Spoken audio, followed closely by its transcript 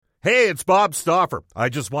Hey, it's Bob Stauffer. I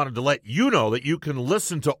just wanted to let you know that you can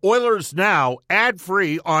listen to Oilers Now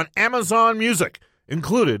ad-free on Amazon Music,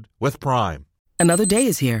 included with Prime. Another day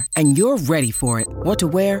is here, and you're ready for it. What to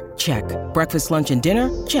wear? Check. Breakfast, lunch, and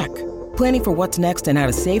dinner? Check. Planning for what's next and how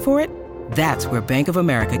to save for it? That's where Bank of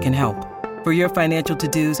America can help. For your financial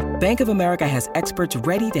to-dos, Bank of America has experts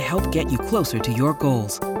ready to help get you closer to your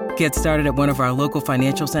goals. Get started at one of our local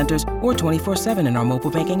financial centers or 24/7 in our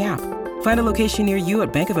mobile banking app. Find a location near you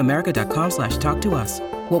at bankofamerica.com/talktous.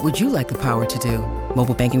 What would you like the power to do?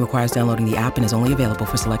 Mobile banking requires downloading the app and is only available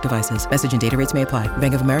for select devices. Message and data rates may apply.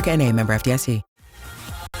 Bank of America N.A., member FDIC.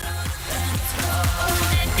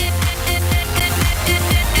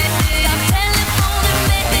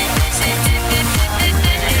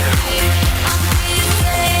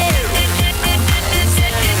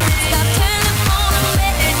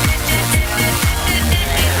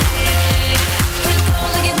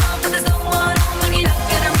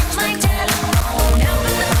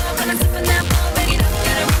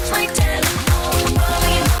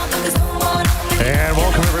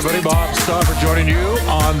 Bob Stauffer joining you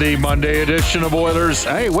on the Monday edition of Oilers.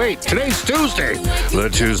 Hey, wait, today's Tuesday. The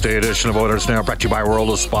Tuesday edition of Oilers Now brought to you by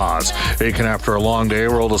World of Spas. Aching after a long day,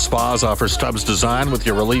 World of Spas offers tubs designed with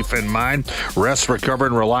your relief in mind. Rest, recover,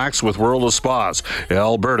 and relax with World of Spas,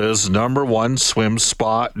 Alberta's #1 swim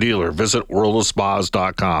spa dealer. Visit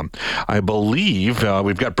worldofspas.com. I believe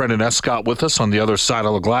we've got Brendan Escott with us on the other side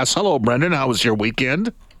of the glass. Hello, Brendan. How was your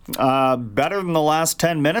weekend? Better than the last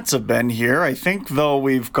 10 minutes have been here. I think, though,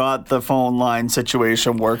 we've got the phone line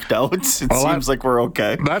situation worked out. It seems like we're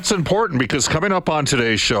okay. That's important because coming up on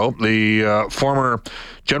today's show, the former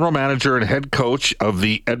general manager and head coach of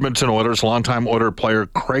the Edmonton Oilers, longtime Oiler player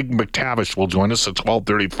Craig MacTavish will join us at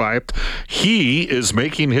 12:35. He is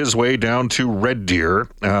making his way down to Red Deer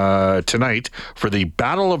tonight for the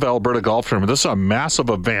Battle of Alberta Golf Tournament. This is a massive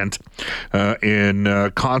event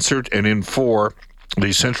in concert and in for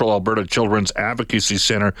the Central Alberta Children's Advocacy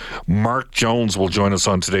Center. Mark Jones will join us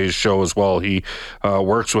on today's show as well. He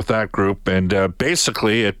works with that group, and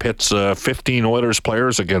basically it pits 15 Oilers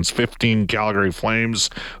players against 15 Calgary Flames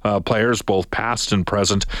players, both past and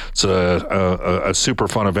present. It's a super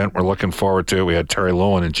fun event we're looking forward to. We had Terry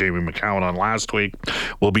Lowen and Jamie McCowan on last week.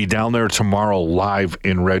 We'll be down there tomorrow live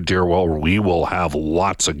in Red Deer. Well, we will have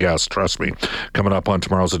lots of guests, trust me, coming up on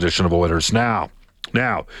tomorrow's edition of Oilers Now.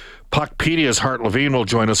 Puckpedia's Hart Levine will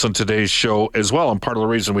join us on today's show as well. And part of the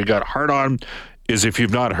reason we got Hart on is, if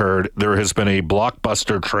you've not heard, there has been a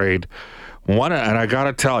blockbuster trade. And I got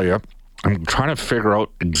to tell you, I'm trying to figure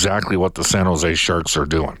out exactly what the San Jose Sharks are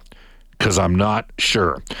doing because I'm not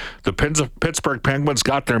sure. The Pittsburgh Penguins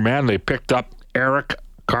got their man. They picked up Erik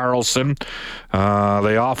Karlsson.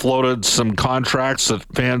 They offloaded some contracts that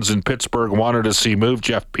fans in Pittsburgh wanted to see move.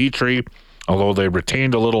 Jeff Petrie, although they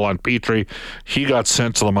retained a little on Petrie, he got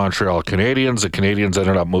sent to the Montreal Canadiens. The Canadiens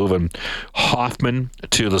ended up moving Hoffman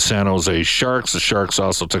to the San Jose Sharks. The Sharks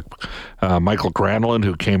also took Michael Granlund,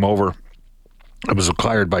 who came over. It was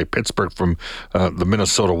acquired by Pittsburgh from the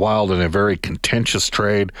Minnesota Wild in a very contentious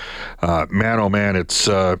trade. Man, oh man, it's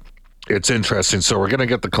interesting. So we're going to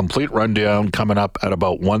get the complete rundown coming up at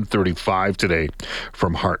about 1:35 today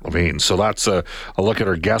from Hart Levine. So that's a look at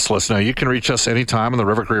our guest list. Now, you can reach us anytime on the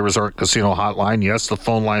River Cree Resort Casino hotline. Yes, the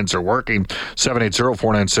phone lines are working,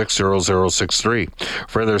 780-496-0063.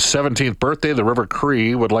 For their 17th birthday, the River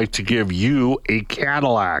Cree would like to give you a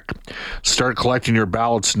Cadillac. Start collecting your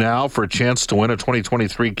ballots now for a chance to win a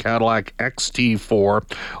 2023 Cadillac XT4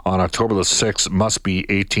 on October the 6th. Must be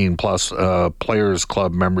 18 plus, Players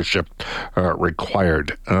Club membership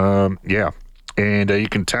required. And you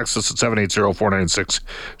can text us at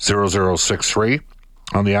 780-496-0063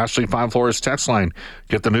 on the Ashley Fine Floors text line.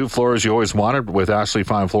 Get the new floors you always wanted with Ashley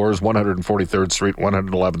Fine Floors, 143rd Street,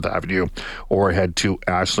 111th Avenue, or head to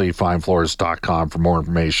ashleyfinefloors.com for more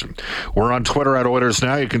information. We're on Twitter at Oilers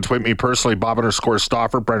Now. You can tweet me personally,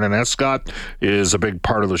 Bob_Stauffer. Brendan Escott is a big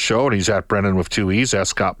part of the show, and he's at Brendan with 2 E's,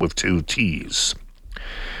 Escott with 2 T's.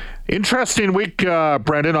 Interesting week,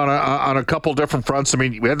 Brendan, on a couple different fronts. I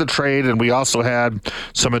mean, we had the trade, and we also had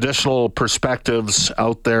some additional perspectives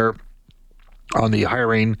out there on the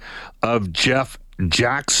hiring of Jeff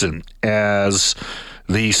Jackson as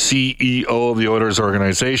the CEO of the Oilers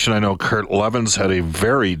organization. I know Kurt Levens had a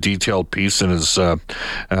very detailed piece in his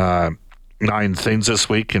 9 things this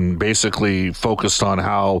week and basically focused on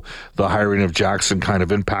how the hiring of Jackson kind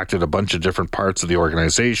of impacted a bunch of different parts of the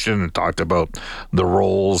organization and talked about the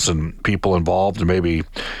roles and people involved and maybe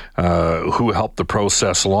who helped the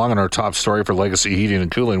process along. And our top story for Legacy Heating and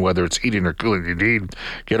Cooling, whether it's heating or cooling you need,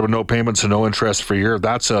 get them with no payments and no interest for a year.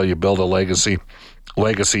 That's how you build a legacy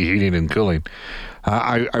heating and cooling.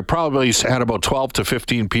 I probably had about 12 to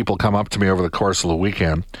 15 people come up to me over the course of the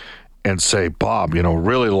weekend and say, Bob,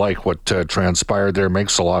 really like what transpired there.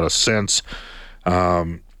 Makes a lot of sense.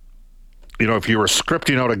 If you were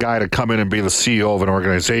scripting out a guy to come in and be the CEO of an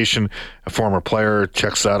organization, a former player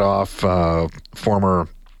checks that off, who's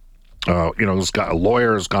got a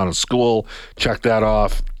lawyer, has gone to school, check that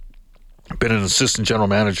off. Been an assistant general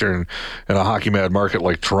manager in a hockey mad market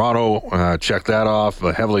like Toronto, check that off.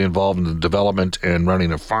 Heavily involved in the development and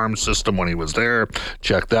running a farm system when he was there,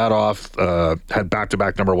 check that off. Had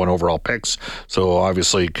back-to-back number one overall picks, so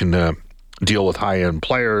obviously can deal with high-end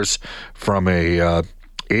players from a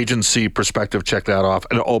agency perspective, check that off.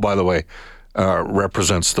 And by the way,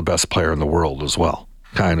 represents the best player in the world as well.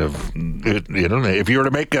 Kind of, if you were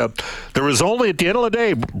to make there was only, at the end of the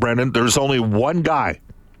day, Brendan, there's only one guy,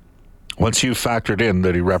 once you factored in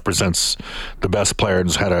that he represents the best player and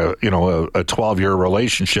has had a 12-year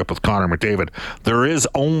relationship with Connor McDavid, there is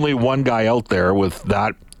only one guy out there with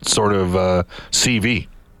that sort of CV.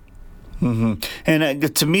 Mm-hmm.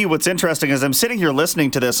 And to me, what's interesting is I'm sitting here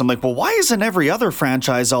listening to this. I'm like, well, why isn't every other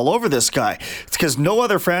franchise all over this guy? It's because no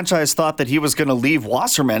other franchise thought that he was going to leave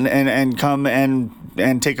Wasserman and come and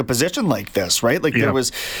take a position like this, right? Like there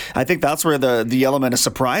was, I think that's where the element of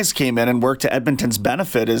surprise came in and worked to Edmonton's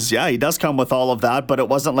benefit is, he does come with all of that, but it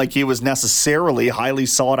wasn't like he was necessarily highly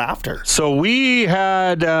sought after. So we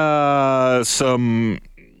had a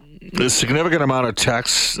significant amount of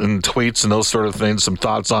texts and tweets and those sort of things, some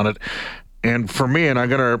thoughts on it. And for me, and I'm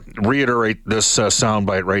going to reiterate this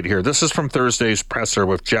soundbite right here. This is from Thursday's presser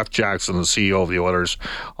with Jeff Jackson, the CEO of the Oilers,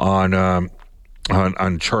 on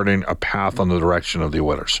charting a path on the direction of the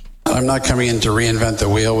Oilers. I'm not coming in to reinvent the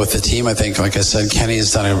wheel with the team. I think, like I said,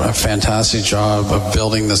 Kenny's done a fantastic job of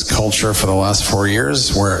building this culture for the last 4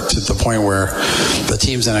 years, where to the point where the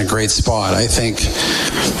team's in a great spot. I think,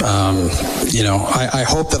 I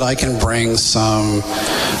hope that I can bring some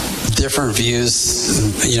different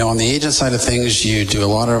views. On the agent side of things, you do a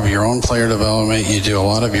lot of your own player development. You do a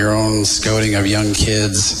lot of your own scouting of young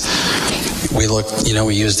kids. We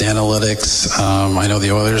used analytics. I know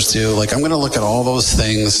the Oilers do. I'm going to look at all those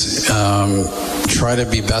things, try to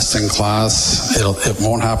be best in class. It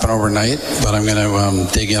won't happen overnight, but I'm going to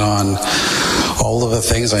dig in on all of the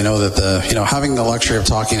things. I know that having the luxury of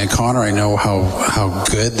talking to Connor, I know how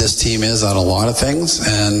good this team is at a lot of things.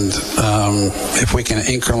 And if we can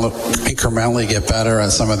incrementally get better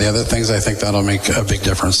at some of the other things, I think that'll make a big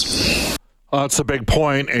difference. That's a big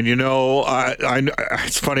point. And,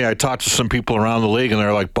 it's funny. I talked to some people around the league, and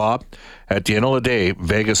they're like, Bob, at the end of the day,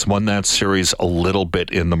 Vegas won that series a little bit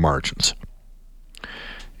in the margins.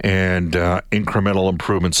 And incremental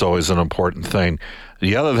improvement's always an important thing.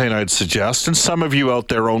 The other thing I'd suggest, and some of you out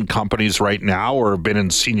there own companies right now or have been in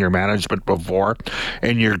senior management before,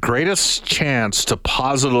 and your greatest chance to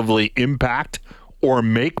positively impact or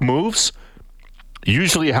make moves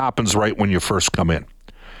usually happens right when you first come in.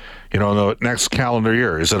 The next calendar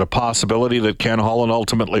year, is it a possibility that Ken Holland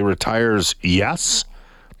ultimately retires? Yes.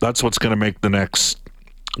 That's what's going to make the next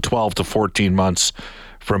 12 to 14 months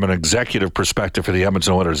from an executive perspective for the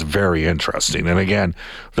Edmonton Oilers very interesting. And again,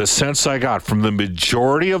 the sense I got from the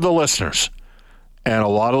majority of the listeners and a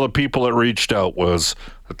lot of the people that reached out was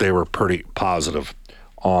that they were pretty positive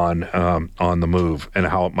on the move and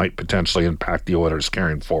how it might potentially impact the Oilers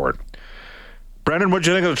carrying forward. Brendan, what'd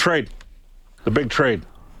you think of the trade? The big trade?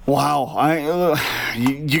 Wow,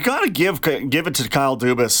 you got to give it to Kyle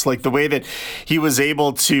Dubas, the way that he was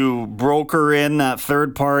able to broker in that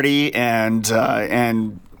third party, and I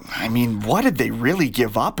mean, what did they really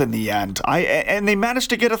give up in the end? And they managed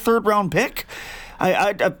to get a third round pick.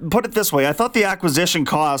 I put it this way: I thought the acquisition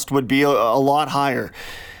cost would be a lot higher.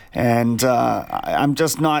 And I'm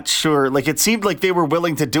just not sure. It seemed like they were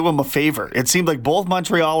willing to do him a favor. It seemed like both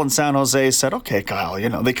Montreal and San Jose said, okay, Kyle, they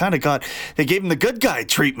gave him the good guy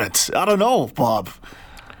treatment. I don't know, Bob.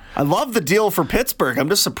 I love the deal for Pittsburgh. I'm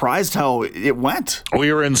just surprised how it went.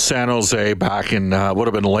 We were in San Jose back in, would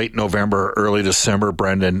have been late November, early December,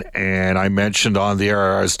 Brendan. And I mentioned on the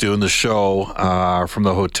air, I was doing the show from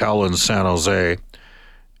the hotel in San Jose.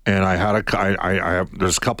 And I had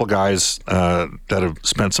there's a couple guys that have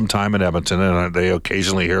spent some time in Edmonton, and they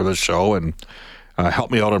occasionally hear the show and help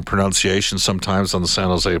me out on pronunciation sometimes on the San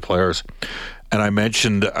Jose players. And I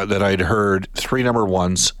mentioned that I'd heard 3 number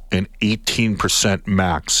ones and 18%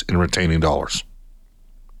 max in retaining dollars.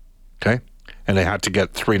 Okay? And they had to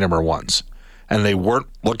get 3 number ones. And they weren't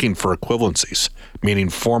looking for equivalencies, meaning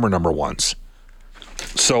former number ones.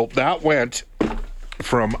 So that went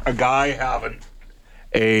from a guy having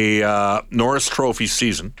a Norris Trophy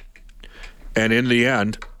season, and in the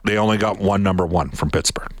end, they only got 1 number one from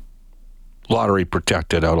Pittsburgh. lottery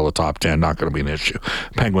protected out of the top 10, not going to be an issue.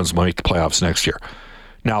 Penguins might make the playoffs next year.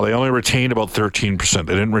 Now, they only retained about 13%.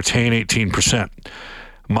 They didn't retain 18%.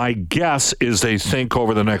 My guess is they think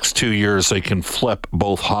over the next 2 years they can flip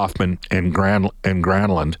both Hoffman and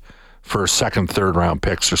Granlund for second, third round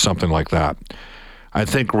picks or something like that. I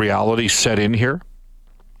think reality set in here.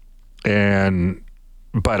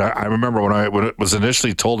 But I remember when it was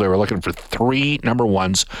initially told they were looking for 3 number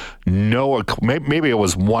ones, maybe it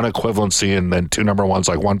was one equivalency and then 2 number ones,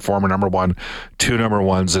 like one former number one, 2 number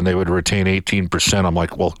ones, and they would retain 18%. I'm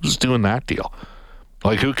like, well, who's doing that deal?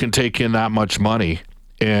 Like, who can take in that much money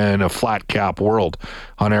in a flat cap world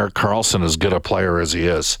on Erik Karlsson, as good a player as he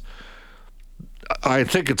is? I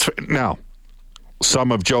think it's now.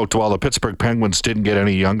 Some have joked, well, the Pittsburgh Penguins didn't get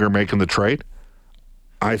any younger making the trade.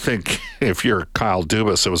 I think if you're Kyle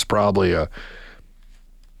Dubas, it was probably a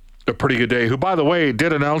pretty good day. Who, by the way,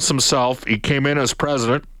 did announce himself. He came in as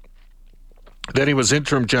president. Then he was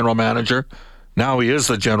interim general manager. Now he is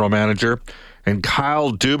the general manager. And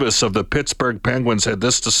Kyle Dubas of the Pittsburgh Penguins had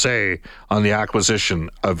this to say on the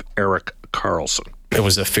acquisition of Erik Karlsson. It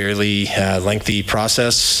was a fairly lengthy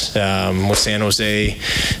process with San Jose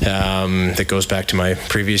that goes back to my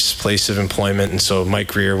previous place of employment, and so Mike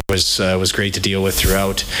Grier was great to deal with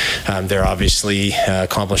throughout. They're obviously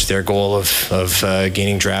accomplished their goal of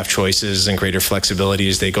gaining draft choices and greater flexibility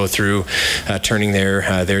as they go through turning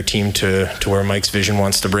their team to where Mike's vision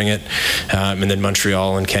wants to bring it. And then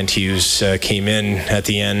Montreal and Kent Hughes came in at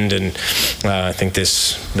the end, and I think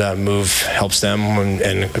this move helps them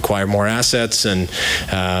and acquire more assets and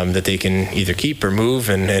that they can either keep or move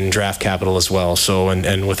and draft capital as well. So,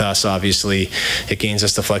 and with us, obviously, it gains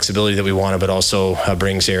us the flexibility that we wanted, but also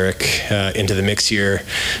brings Erik into the mix here.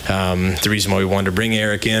 The reason why we wanted to bring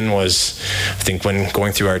Erik in was, I think, when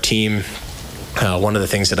going through our team, one of the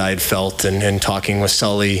things that I had felt and talking with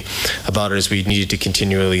Sully about it is we needed to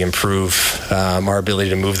continually improve our ability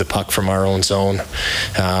to move the puck from our own zone.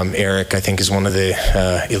 Erik, I think, is one of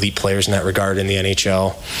the elite players in that regard in the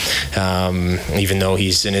NHL. Even though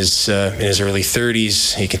he's in his early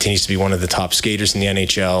 30s, he continues to be one of the top skaters in the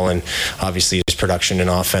NHL, and obviously his production and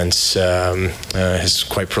offense is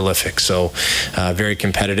quite prolific. So very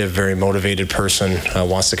competitive, very motivated person,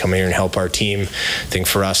 wants to come here and help our team. I think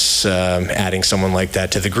for us, adding someone like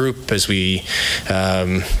that to the group as we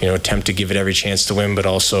attempt to give it every chance to win, but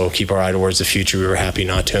also keep our eye towards the future. We were happy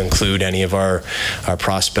not to include any of our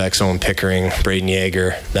prospects, Owen Pickering, Braden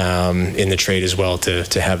Yeager, in the trade as well,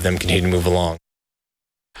 to have them continue to move along.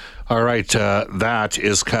 All right, that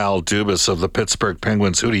is Kyle Dubas of the Pittsburgh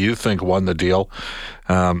Penguins. Who do you think won the deal?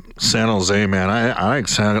 San Jose, man. I think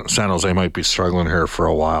San Jose might be struggling here for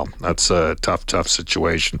a while. That's a tough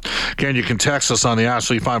situation. Again, you can text us on the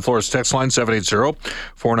Ashley Fine Floors text line,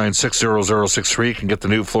 780-496-0063. You can get the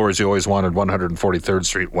new floors you always wanted, 143rd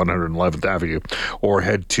Street, 111th Avenue, or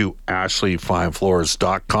head to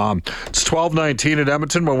ashleyfinefloors.com. It's 12:19 at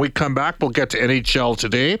Edmonton. When we come back, we'll get to NHL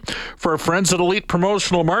Today for our friends at Elite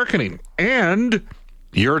Promotional Marketing. And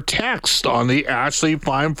your text on the Ashley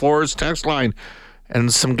Fine Floors text line.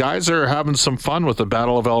 And some guys are having some fun with the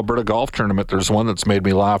Battle of Alberta golf tournament. There's one that's made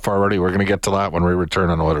me laugh already. We're going to get to that when we return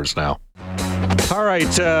on Oilers Now. All right,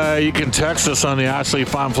 you can text us on the Ashley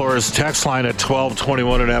Fine Floors text line at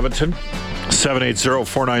 1221 in Edmonton,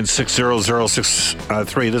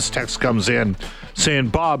 780-496-0063. This text comes in saying,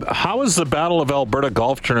 Bob, how is the Battle of Alberta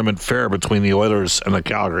golf tournament fare between the Oilers and the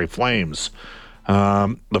Calgary Flames?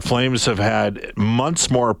 The Flames have had months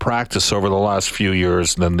more practice over the last few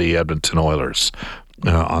years than the Edmonton Oilers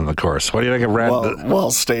on the course. What do you think of Brad? Well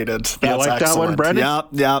stated. That's you like excellent. That one, Brendan?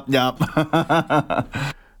 Yep.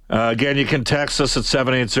 Again, you can text us at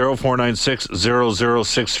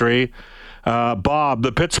 780-496-0063. Bob,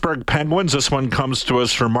 the Pittsburgh Penguins, this one comes to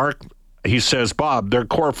us from Mark. He says, Bob, their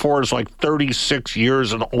core four is like 36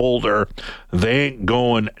 years and older. They ain't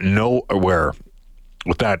going nowhere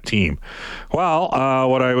with that team. Well,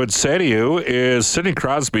 what I would say to you is Sidney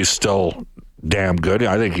Crosby's still damn good.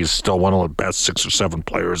 I think he's still one of the best 6 or 7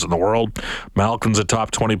 players in the world. Malkin's a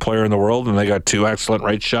top 20 player in the world, and they got 2 excellent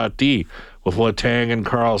right shot D with Letang and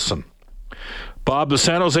Karlsson. Bob, the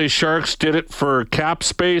San Jose Sharks did it for cap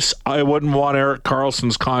space. I wouldn't want Erik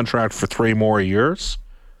Karlsson's contract for 3 more years.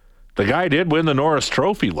 The guy did win the Norris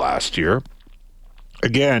Trophy last year.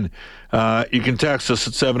 Again, you can text us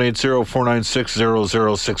at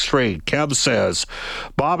 780-496-0063. Kev says,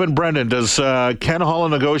 Bob and Brendan, does Ken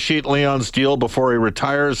Holland negotiate Leon's deal before he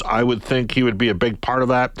retires? I would think he would be a big part of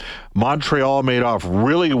that. Montreal made off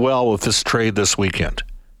really well with this trade this weekend.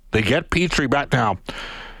 They get Petrie back now.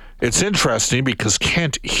 It's interesting because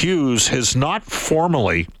Kent Hughes has not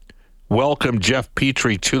formally welcome Jeff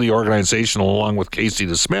Petrie to the organization along with Casey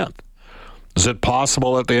DeSmith. Is it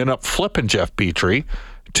possible that they end up flipping Jeff Petrie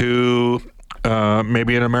to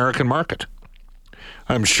maybe an American market?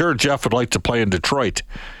 I'm sure Jeff would like to play in Detroit.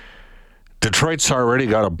 Detroit's already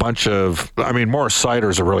got a bunch of, Morris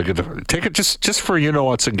Sider's a really good. Take it just for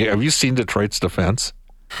what's in game. Have you seen Detroit's defense?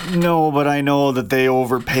 No, but I know that they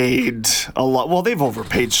overpaid a lot. Well, they've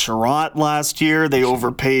overpaid Sherratt last year. They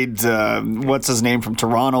overpaid, what's his name from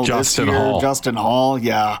Toronto Justin this year? Hall. Justin Hall,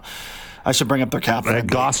 yeah. I should bring up their cap. And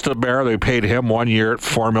Gostabert, they paid him 1 year at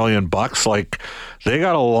 $4 million. Like, they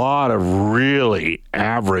got a lot of really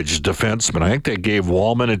average defensemen. I think they gave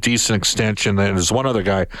Wallman a decent extension. And there's one other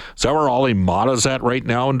guy. Is that where Ollie Mata's at right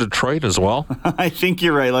now in Detroit as well? I think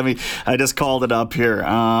you're right. I just called it up here.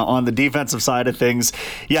 On the defensive side of things,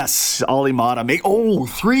 yes, Ollie Mata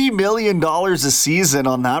 $3 million a season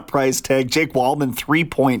on that price tag. Jake Wallman,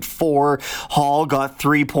 3.4. Hall got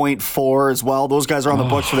 3.4 as well. Those guys are on the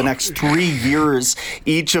books for the next 3 years,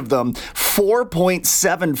 each of them.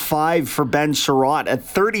 4.75 for Ben Sherratt at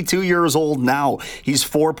 32 years old now. He's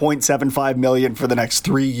 $4.75 million for the next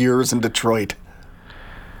 3 years in Detroit.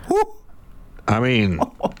 Woo.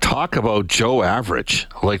 Talk about Joe Average.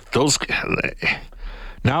 Like those.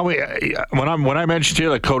 Now, when I mentioned to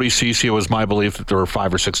you that Cody Ceci, it was my belief that there were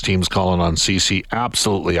 5 or 6 teams calling on Ceci.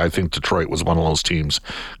 Absolutely, I think Detroit was one of those teams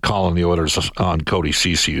calling the Oilers on Cody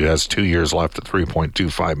Ceci, who has 2 years left at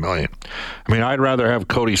 $3.25 million. I'd rather have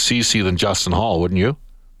Cody Ceci than Justin Hall, wouldn't you?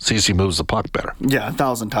 Ceci moves the puck better. Yeah,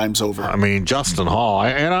 1,000 times over. Justin Hall,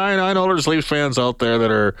 and I know there's Leafs fans out there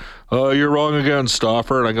that are, oh, you're wrong again,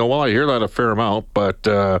 Stauffer. And I go, well, I hear that a fair amount, but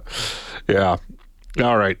yeah.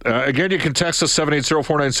 All right. Again, you can text us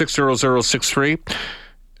 780-496-0063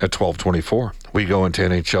 at 1224. We go into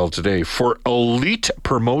NHL Today. For elite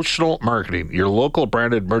promotional marketing, your local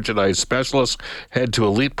branded merchandise specialist, head to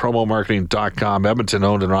elitepromomarketing.com. Edmonton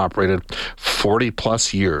owned and operated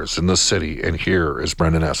 40-plus years in the city. And here is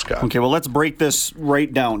Brendan Escott. Okay, well, let's break this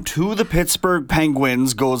right down. To the Pittsburgh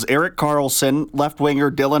Penguins goes Erik Karlsson, left winger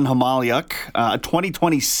Dylan Hamaliuk, a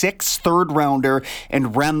 2026 third-rounder,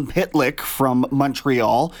 and Rem Pitlick from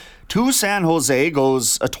Montreal. To San Jose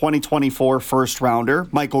goes a 2024 first-rounder,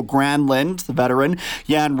 Michael Granlund, the veteran,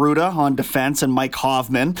 Jan Ruda on defense, and Mike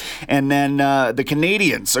Hoffman. And then the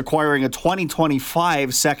Canadiens acquiring a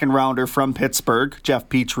 2025 second-rounder from Pittsburgh, Jeff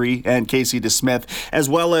Petrie and Casey DeSmith, as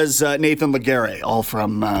well as Nathan Legare, all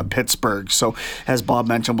from Pittsburgh. So, as Bob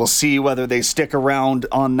mentioned, we'll see whether they stick around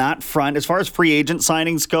on that front. As far as free agent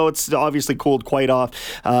signings go, it's obviously cooled quite off.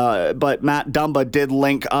 But Matt Dumba did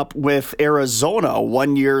link up with Arizona,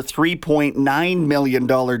 1 year, $3.9 million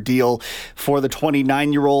deal for the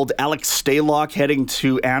 29-year-old Alex Stalock, heading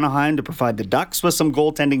to Anaheim to provide the Ducks with some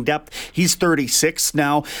goaltending depth. He's 36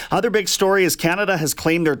 now. Other big story is Canada has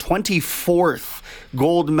claimed their 24th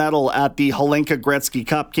gold medal at the Hlinka Gretzky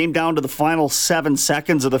Cup. Came down to the final 7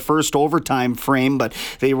 seconds of the first overtime frame, but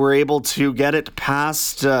they were able to get it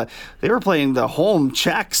past. They were playing the home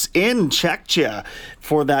Czechs in Czechia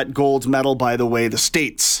for that gold medal, by the way. The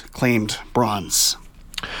States claimed bronze.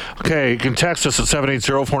 Okay, you can text us at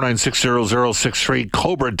 780-496-0063.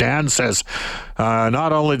 Cobra Dan says,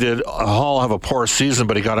 not only did Hall have a poor season,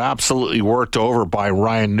 but he got absolutely worked over by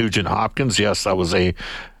Ryan Nugent-Hopkins. Yes, that was the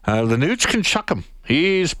Nuge can chuck him.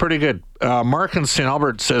 He's pretty good. Mark in St.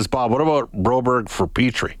 Albert says, Bob, what about Broberg for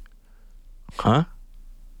Petrie? Huh?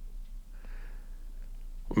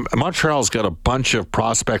 Montreal's got a bunch of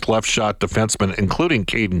prospect left shot defensemen, including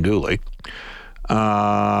Caden Gooley.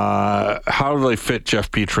 How do they fit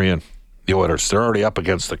Jeff Petrie in the Oilers? They're already up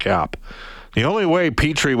against the cap. The only way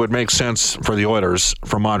Petrie would make sense for the Oilers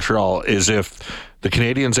from Montreal is if the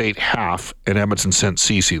Canadians ate half and Edmonton sent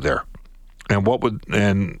Ceci there. And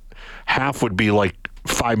half would be like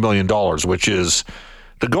 $5 million, which is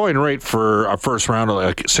the going rate for a first rounder,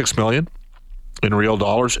 like $6 million in real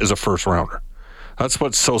dollars, is a first rounder. That's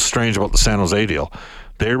what's so strange about the San Jose deal.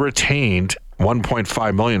 They retained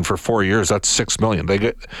 $1.5 million for 4 years. That's $6 million. They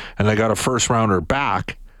got a first rounder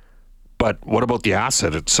back. But what about the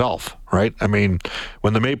asset itself, right? When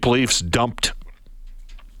the Maple Leafs dumped,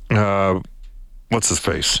 what's his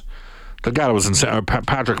face, the guy that was in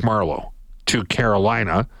Patrick Marleau to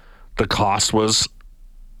Carolina, the cost was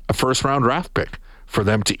a first round draft pick for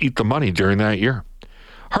them to eat the money during that year.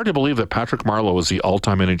 Hard to believe that Patrick Marleau was the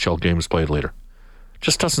all-time NHL games played leader.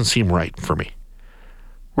 Just doesn't seem right for me.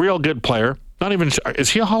 Real good player. Not even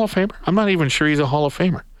is he a Hall of Famer? I'm not even sure he's a Hall of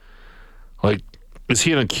Famer. Like, is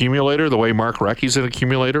he an accumulator the way Mark Recchi's an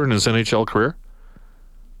accumulator in his NHL career?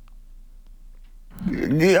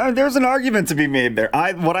 Yeah, there's an argument to be made there.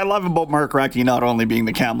 What I love about Mark Recchi, not only being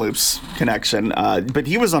the Kamloops connection, but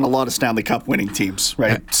he was on a lot of Stanley Cup winning teams,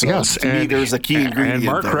 right? So yes, to me, there's a key ingredient. And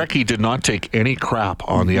Mark Recchi did not take any crap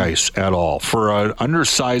on the ice at all. For an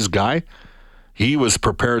undersized guy, he was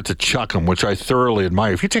prepared to chuck him, which I thoroughly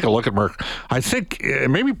admire. If you take a look at Mark, I think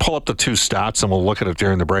maybe pull up the two stats and we'll look at it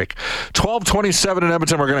during the break. 12:27 in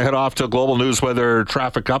Edmonton. We're going to head off to Global News Weather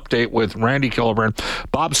Traffic Update with Randy Kilburn.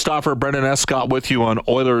 Bob Stauffer, Brendan Escott with you on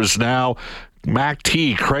Oilers Now. Mac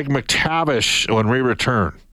T, Craig MacTavish when we return.